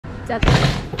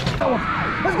Come on,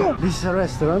 let's go. This is a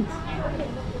restaurant.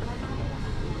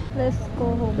 Let's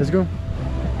go home. Let's go.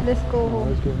 Let's go home.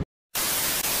 Let's go.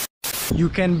 You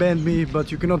can bend me,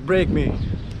 but you cannot break me.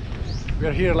 We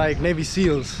are here like Navy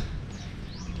SEALs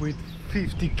with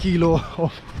 50 kilo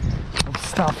of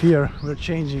stuff here. We're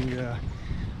changing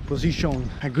position.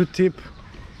 A good tip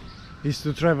is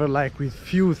to travel like with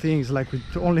few things, like with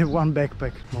only one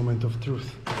backpack. Moment of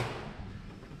truth.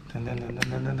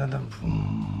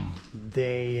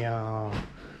 Damn.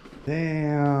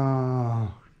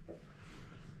 Damn.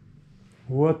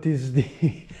 What is the...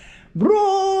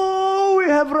 Bro, we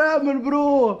have ramen,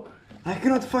 bro. I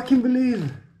cannot fucking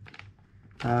believe.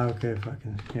 Ah, okay,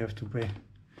 fucking, you have to pay,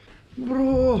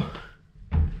 bro.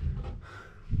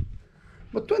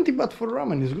 But 20 baht for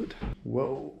ramen is good.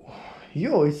 Whoa,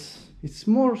 yo, it's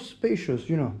more spacious,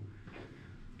 you know.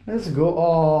 Let's go.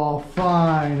 Oh,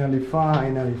 finally.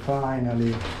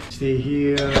 Stay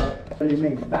here. You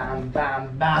make bam,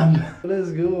 bam, bam.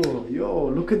 Let's go. Yo,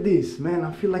 look at this, man.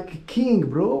 I feel like a king,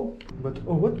 bro. But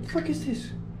oh, what the fuck is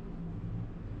this?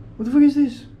 What the fuck is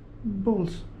this?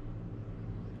 Balls.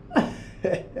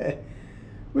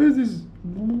 What is this?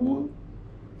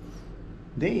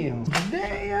 Damn.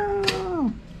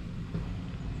 Damn.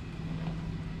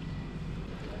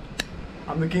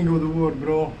 I'm the king of the world,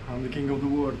 bro. I'm the king of the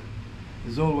world.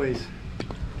 As always.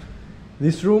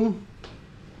 This room,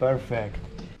 perfect.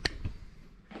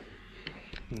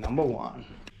 Number one.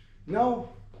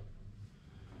 Now,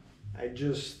 I'm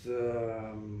just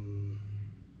gonna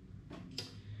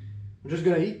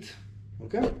eat,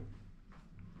 okay?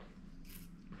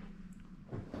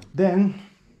 Then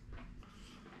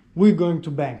we're going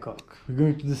to Bangkok. We're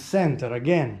going to the center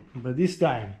again, but this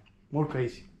time more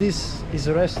crazy. This is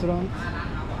a restaurant.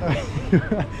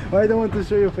 I don't want to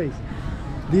show your face.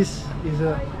 This is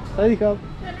a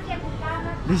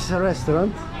This is a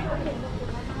restaurant.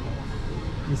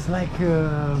 It's like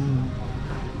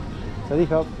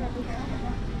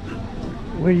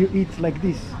where you eat like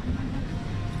this.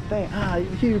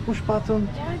 Here you push button.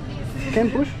 Can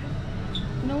push?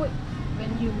 No,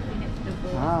 when you finish the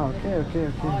bowl. Ah, okay.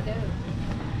 Order.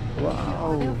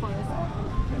 Wow. Order first.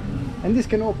 And this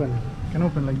can open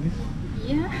like this.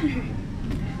 Yeah.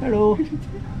 Hello.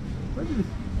 What is this?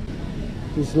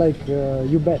 It's like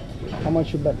you bet. How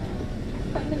much you bet?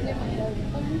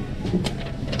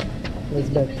 Let's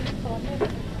bet.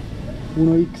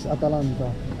 1x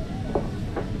Atalanta.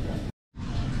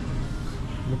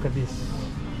 Look at this.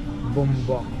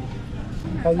 Bomba.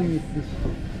 How do you eat this?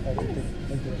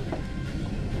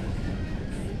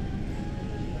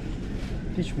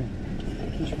 Teach me.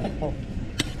 How?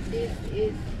 This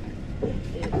is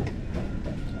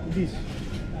This.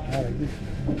 Like this.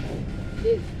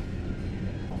 this.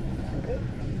 Okay.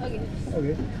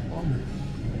 Okay.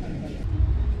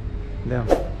 Damn.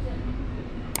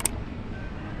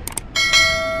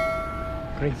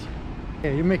 Crazy.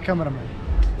 Yeah, you make cameraman.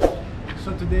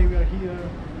 So today we are here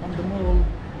on the mall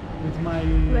with my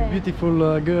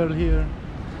beautiful girl here.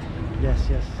 Yes.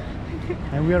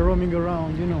 And we are roaming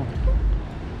around, you know.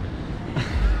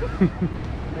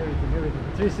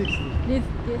 everything. 360. This.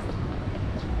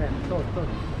 Yeah, talk.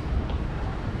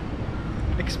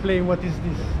 Explain what is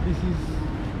this. This is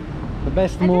the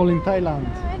best mall in Thailand.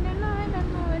 I don't know.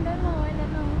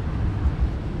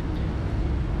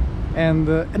 And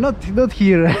not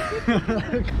here.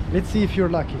 Let's see if you're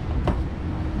lucky.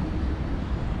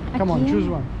 Come on, choose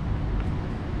one.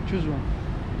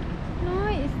 No,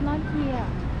 it's not here.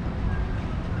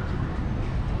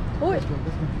 Oh, Let's go.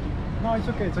 No, it's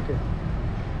okay. It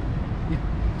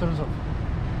turns off.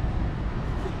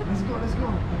 Let's go.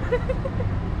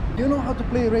 Do you know how to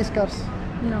play race cars?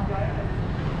 no.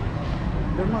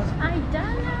 There must. I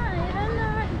don't know.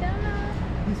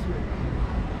 This way.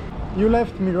 You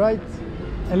left me, right?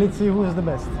 And let's see who is the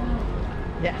best.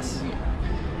 Yes.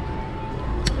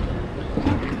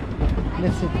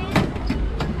 Let's see.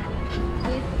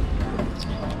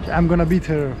 I'm gonna beat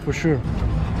her for sure.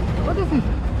 What is it?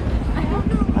 I don't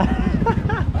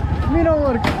know. Me no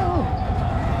work. Oh.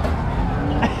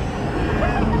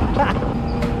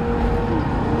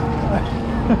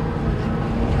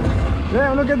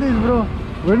 Yeah, look at this, bro.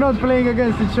 We're not playing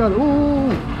against each other.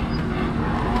 Ooh.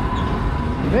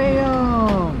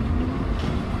 Damn.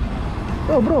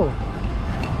 Oh, bro.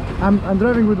 I'm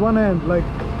driving with one hand, like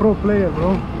pro player,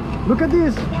 bro. Look at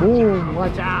this. Boom.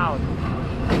 Watch out.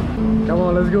 Come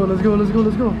on, let's go.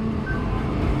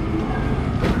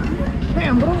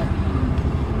 Damn, bro.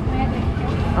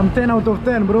 I'm 10 out of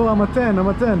 10, bro. I'm a 10.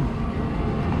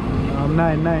 I'm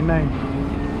 9.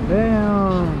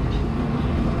 Damn.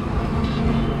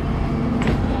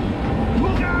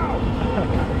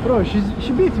 Bro,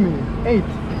 she beat me. 8.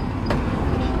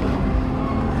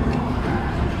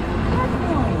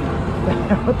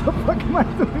 What the fuck am I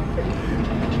doing?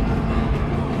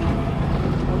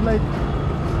 I'm like,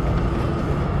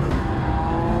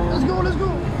 let's go, let's go.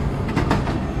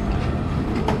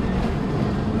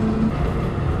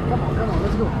 Come on,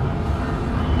 let's go.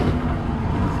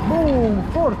 Boom,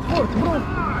 fourth, bro.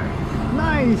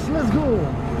 Nice, let's go.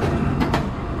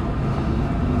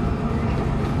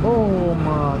 Boom,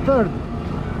 third.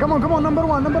 Come on, number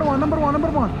one.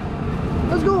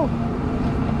 Let's go.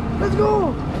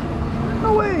 No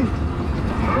way.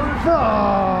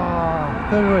 Ah,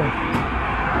 third way.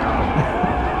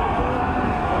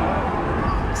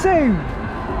 Save.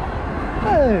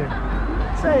 Hey,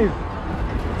 save.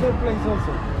 Third place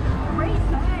also.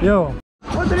 Yo,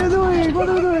 what are you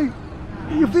doing?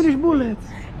 You finish bullets.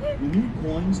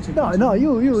 No,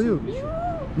 you.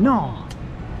 No.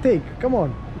 Take, come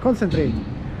on, concentrate.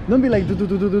 Don't be like do.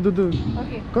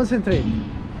 Okay. Concentrate.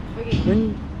 Okay.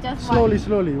 When Just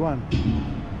slowly, one.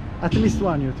 At least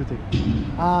one you have to take.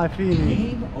 Ah,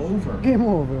 finish. Game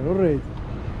over, alright.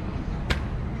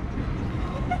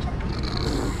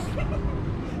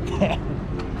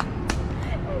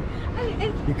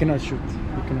 You cannot shoot.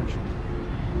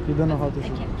 You don't know how to I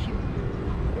shoot. can't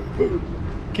shoot.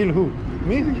 Kill who?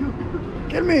 Me?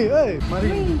 Kill me! Hey!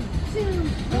 Marie. 3,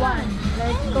 2, 1.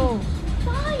 Let's go.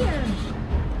 Fire!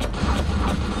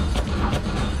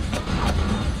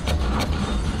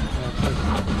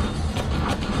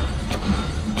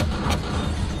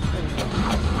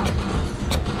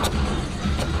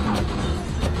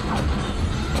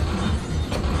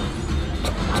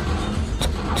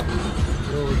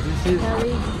 Bro, this is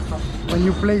when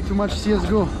you play too much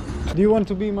CSGO. Do you want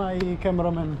to be my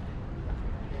cameraman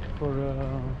for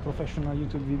a professional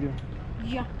YouTube video?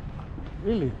 Yeah.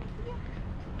 Really?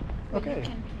 Okay. You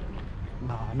can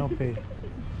play. No pay.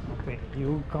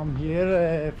 You come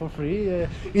here for free,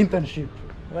 internship,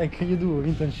 like you do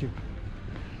internship.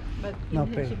 But No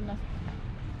pay. internship not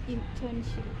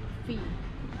internship free.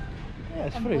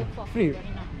 Yes, And free, work for free.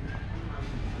 right now.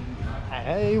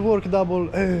 I work double.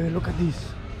 Look at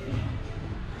this.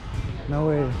 No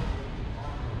way.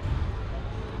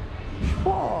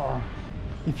 Oh.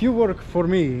 If you work for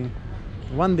me,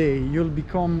 one day you'll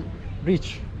become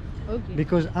rich. Okay.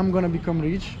 Because I'm gonna become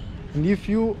rich, and if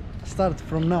you start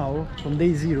from now, from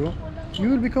day 0, you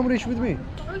will become rich with me.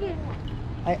 Okay.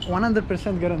 I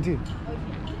 100% guaranteed.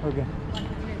 Okay. Okay.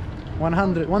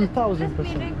 100, 1000%.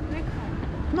 Record.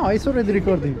 No, it's already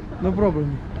recording. No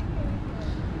problem.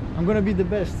 I'm gonna be the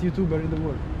best YouTuber in the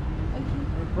world. Okay.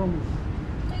 I promise.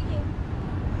 Okay.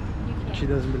 You can. She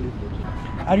doesn't believe. You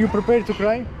can. Are you prepared to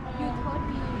cry? You told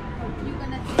me you're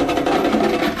gonna say.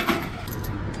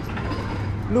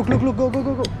 Look,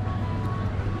 go.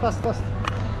 Fast.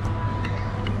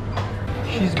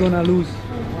 She's gonna lose.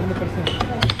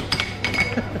 100%.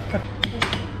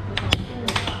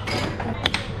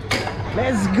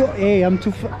 Let's go. Hey, I'm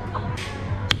too far.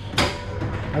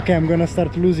 Okay, I'm gonna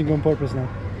start losing on purpose now.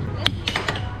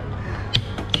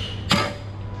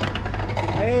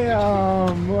 Hey,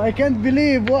 I can't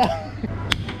believe what.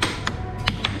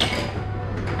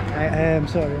 I am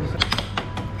sorry.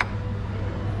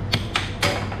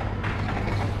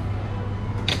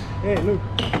 Hey, look.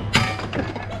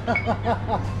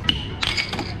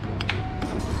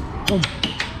 Boom.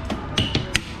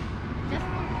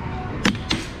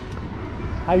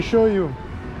 I show you.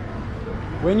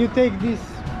 When you take this,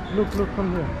 look,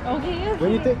 come here. Okay.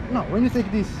 When you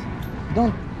take this,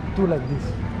 don't do like this.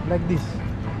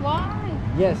 Why?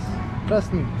 Yes,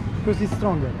 trust me, because it's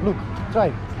stronger. Look,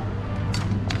 try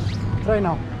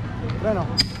now.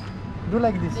 Do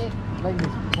like this.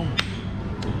 Boom.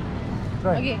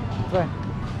 Try. Okay. Try.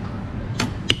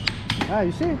 Ah,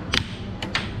 you see?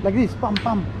 Like this, pam.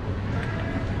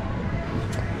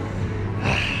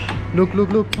 Look.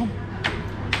 Come.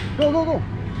 Go.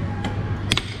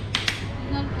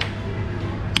 Not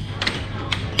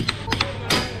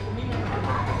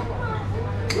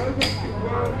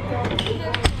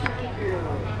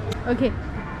okay.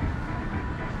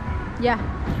 Yeah.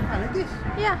 Like this.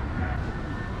 Yeah.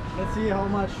 Let's see how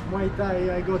much Muay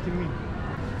Thai I got in me.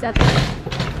 Just.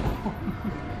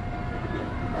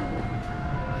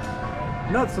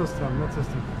 Not so strong.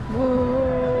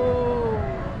 Whoa.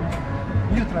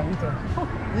 You try. You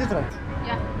try.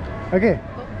 Yeah. Okay.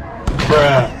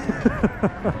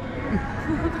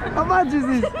 How much is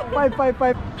this? 5.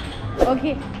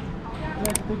 Okay.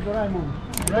 Let's take the right move.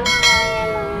 Right?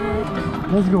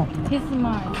 Let's go. He's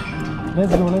mine.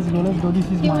 Let's go. This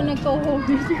is He mine. wanna go home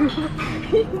with you.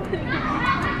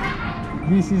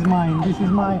 This is mine.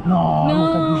 No, No.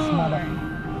 look at this mother.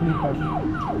 flip.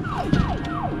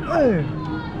 Hey!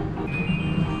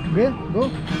 Okay, go.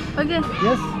 Okay.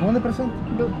 Yes,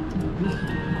 100%. Do.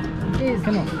 Please.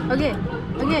 Cannot. Okay.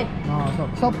 Okay. No, stop.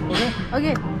 Stop. Okay.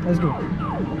 Okay. Let's go.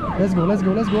 Let's go. Let's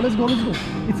go. Let's go. Let's go. Let's go.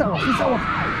 It's ours. It's ours.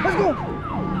 Let's go.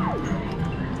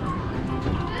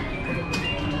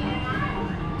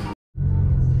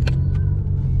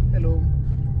 Hello.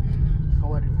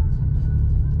 How are you?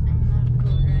 I'm not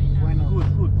good right now. Why not?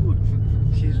 Good.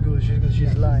 She's good. She's good.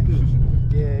 She's lying.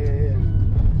 Yeah.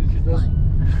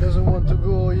 She doesn't want to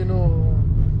go, you know,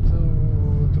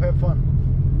 to have fun.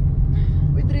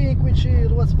 We drink, we chill.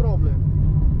 What's the problem?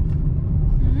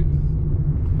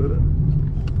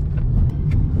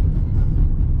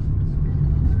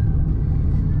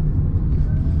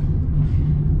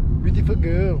 Beautiful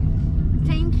girl.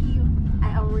 Thank you.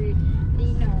 I already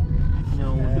know.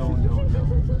 No.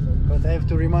 But I have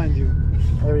to remind you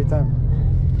every time.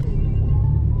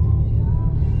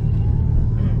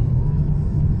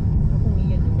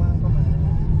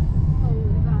 Oh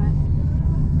God.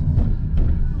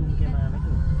 ลุงแกมาไหม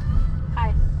คือ ใคร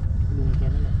ลุงแก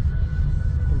นั่นแหละ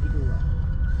คนที่ดูอ่ะ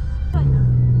ก่อนนะ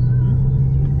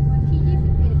วันที่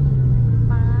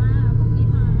 21 มาพรุ่งนี้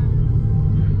มา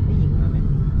ได้หญิงมาไหม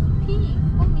พี่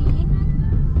พรุ่งนี้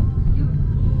อยู่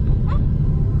อ่ะ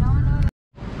no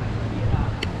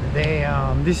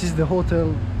Damn, this is the hotel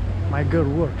my girl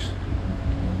works.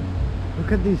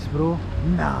 Look at this, bro.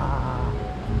 Nah.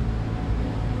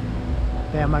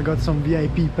 Damn, I got some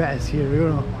VIP pass here, you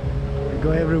know. I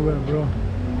go everywhere, bro.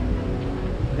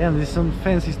 Damn, there's some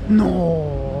fancy.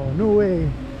 No way.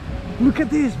 Look at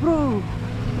this, bro.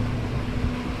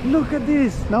 Look at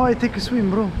this. Now I take a swim,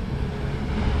 bro.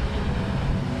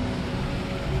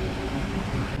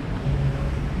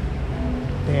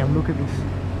 Damn, look at this.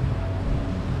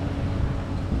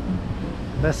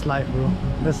 Best life, bro.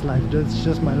 Best life. That's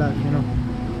just my life, you know.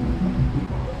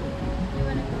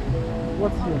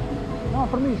 What's here? No,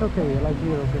 for me it's okay. I like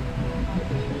here, okay.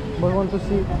 But want to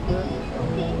see?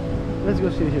 Let's go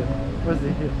see here. What's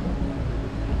the here?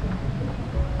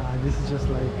 This is just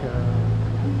like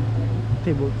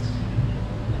tables.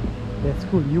 That's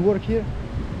cool. You work here?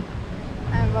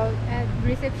 I work at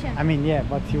reception. I mean, yeah,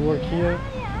 but you work here.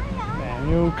 Damn,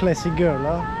 you classy girl,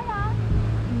 huh?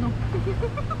 No.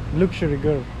 Luxury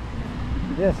girl.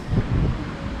 Yes.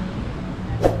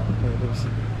 Okay, let me see.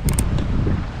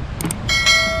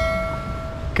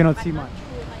 Cannot see much.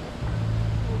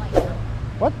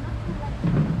 What?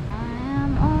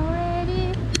 I'm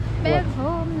already back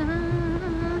home now.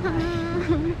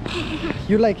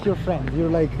 You like your friend. You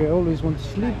like always want to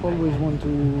sleep, always want to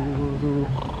do.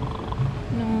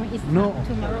 No, it's No. not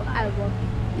tomorrow. I work.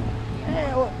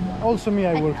 Also me,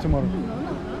 I work tomorrow.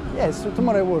 No. Yes, so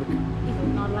tomorrow I work.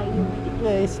 It's not like you.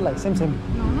 Yeah, it's like same.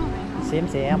 No. Same.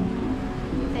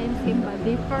 Same but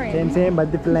different. Same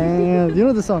but different. You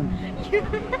know the song?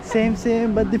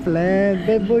 Same but different.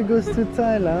 Bad boy goes to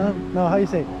Thailand. No, how you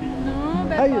say? No, How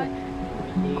bad you? boy.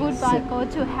 Good boy go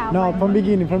to hell. No, from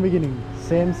beginning.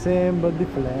 Same but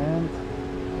different.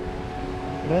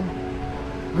 Then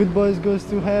good boys goes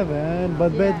to heaven,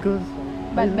 but bad Yeah. goes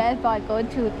But bad boy go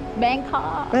to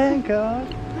Bangkok. Bangkok.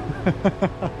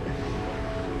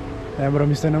 Bro,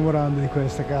 mi sto innamorando di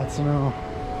questa, cazzo, no?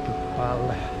 Che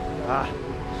palle.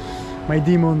 My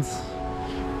demons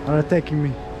are attacking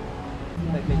me.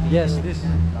 Yes, this.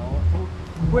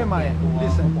 Who am I?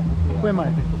 Listen. Who am I?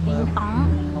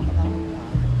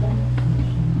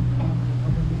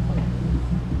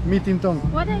 Meeting Tong.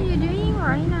 What are you doing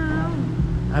right now?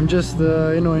 I'm just,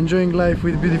 enjoying life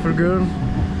with beautiful girl.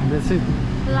 That's it.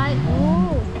 Like,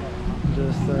 oh,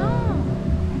 Just, no.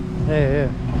 yeah.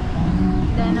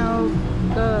 Then I'll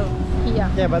go here.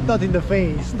 Yeah, but not in the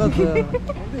face. Not this.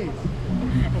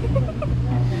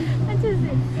 I just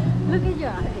look at your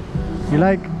eyes. You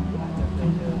like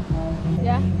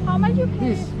Yeah. How much you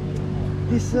pay?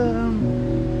 this?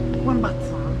 1 baht.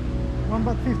 1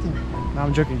 baht 15. No,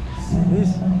 I'm joking. This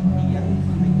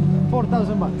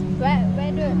 4,000 baht.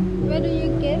 Where do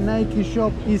you get? Nike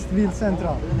shop Eastville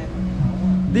Central.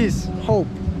 This Hope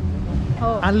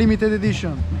Oh, unlimited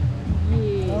edition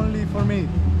yeah. only for me.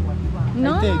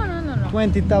 No, I take no.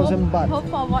 20,000 baht. Hope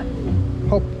for what?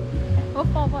 Hope. Hope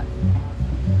for what?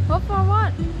 Hope for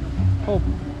what? Hope.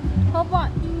 Hope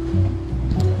what?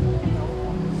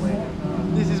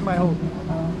 This is my hope.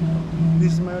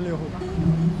 This is my only hope.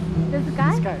 The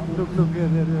sky? Sky. Look, there.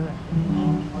 There.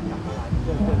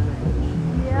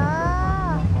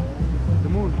 Yeah. The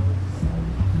moon.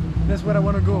 That's where I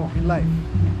want to go in life.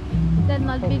 That's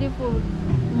not beautiful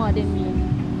more than me.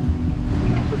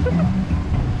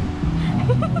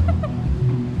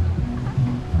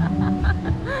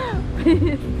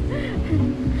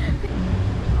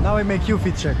 Now we make you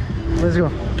fit check. Let's go.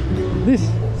 This. This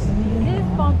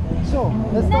from So,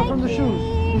 let's start from the Nike. shoes.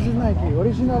 This is Nike.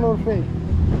 Original or fake?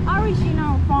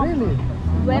 original from Really?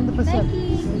 web 100%.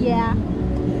 Nike. Yeah.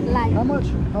 Like How much?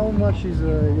 How much is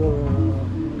your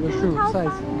shoe 2,000.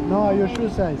 size? No, your shoe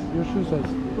size. Your shoe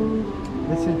size.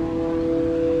 Let's see.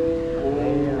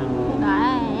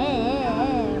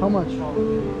 How much?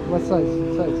 What size?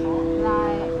 Size?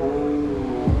 like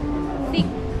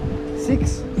 6 6.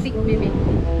 6 maybe.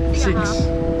 6.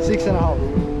 6.5.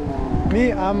 Me,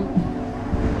 I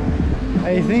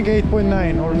think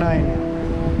 8.9 or 9.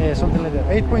 Yeah, something like that.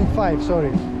 8.5. Sorry.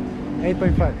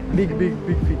 8.5. Big feet.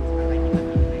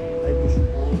 Like this.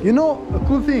 You know, a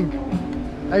cool thing.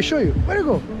 I show you. Where you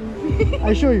go?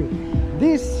 I show you.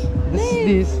 This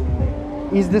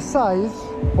is the size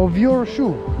of your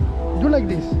shoe. Do like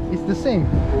this. It's the same.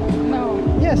 No.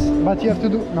 Yes, but you have to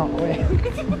do. No, wait.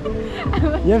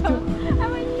 You have to.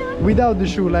 Without the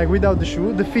shoe, like without the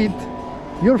shoe, the feet,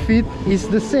 your feet is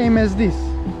the same as this.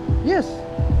 Yes,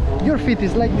 your feet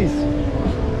is like this.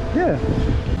 Yeah.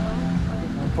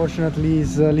 Unfortunately,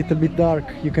 it's a little bit dark.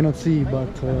 You cannot see, but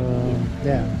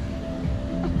yeah.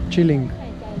 Chilling.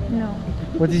 No.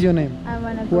 What is your name? I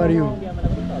wanna Who go are you? home.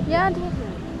 Yeah,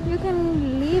 you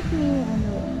can leave me and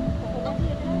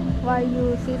why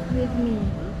you sit with me?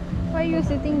 Why you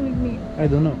sitting with me? I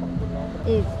don't know.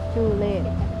 It's too late.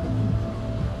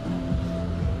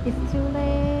 It's too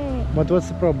late. But what's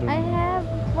the problem? I have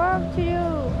work to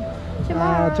do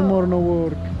tomorrow. Tomorrow no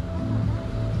work.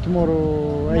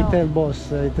 Tomorrow I No. tell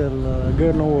boss, I tell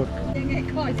girl no work.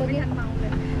 It's okay.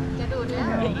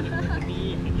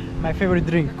 My favorite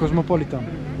drink, Cosmopolitan,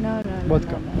 No.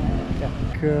 vodka.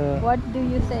 Yeah. What do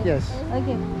you say? Yes.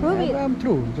 Okay, prove it. I'm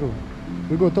true.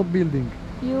 We go top building.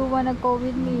 You wanna go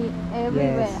with me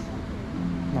everywhere? Yes.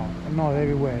 No, not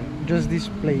everywhere. Just this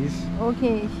place.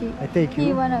 Okay, I take he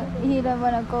you. don't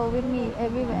wanna go with me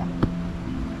everywhere.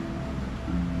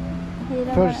 He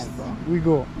don't First, wanna we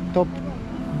go top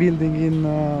building in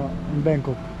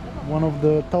Bangkok. One of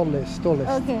the tallest. go.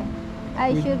 Okay,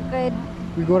 I We- should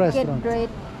We go get restaurant.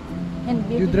 dressed and You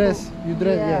beautiful. dress.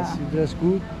 Yeah. Yes. You dress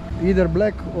good. Either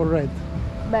black or red.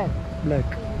 Back. Black.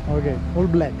 Okay. All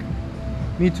black.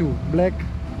 Me too. Black.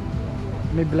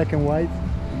 Maybe black and white.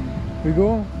 We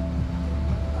go.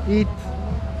 Eat.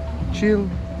 Chill.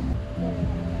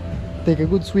 Take a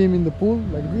good swim in the pool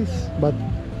like this, but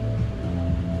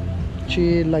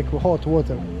chill like hot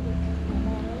water.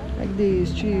 Like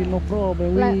this, chill, no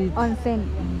problem. We Like eat. onsen.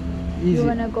 Easy. You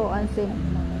wanna go onsen?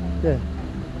 Yeah.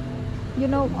 You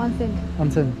know onsen?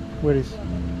 Onsen. Where is?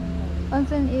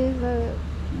 Onsen is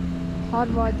hot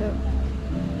water.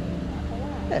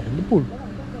 Yeah, the pool.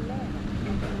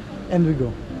 And we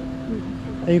go.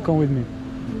 And you come with me.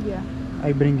 Yeah,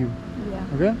 I bring you.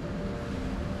 yeah. Okay?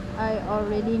 I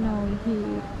already know he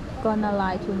gonna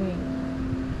lie to me.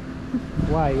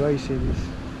 Why? Why you say this?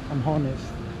 I'm honest.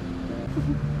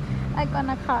 I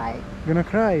gonna cry. Gonna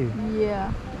cry?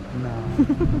 Yeah. No.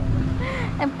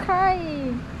 I'm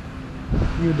crying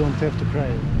You don't have to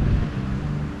cry.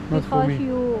 Not for me.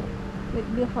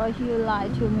 because you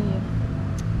lied to me.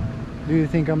 Do you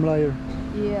think I'm liar?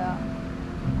 Yeah.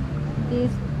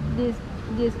 This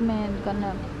man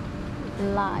gonna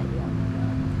lie.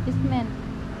 This man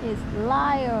is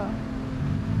liar.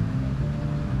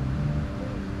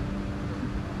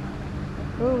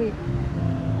 Ruby,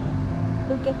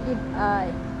 look at his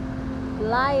eye.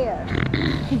 Liar.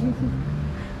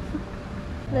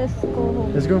 Let's go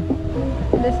home. Let's go.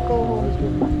 Let's go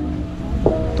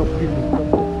home. Top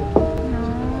building. Top.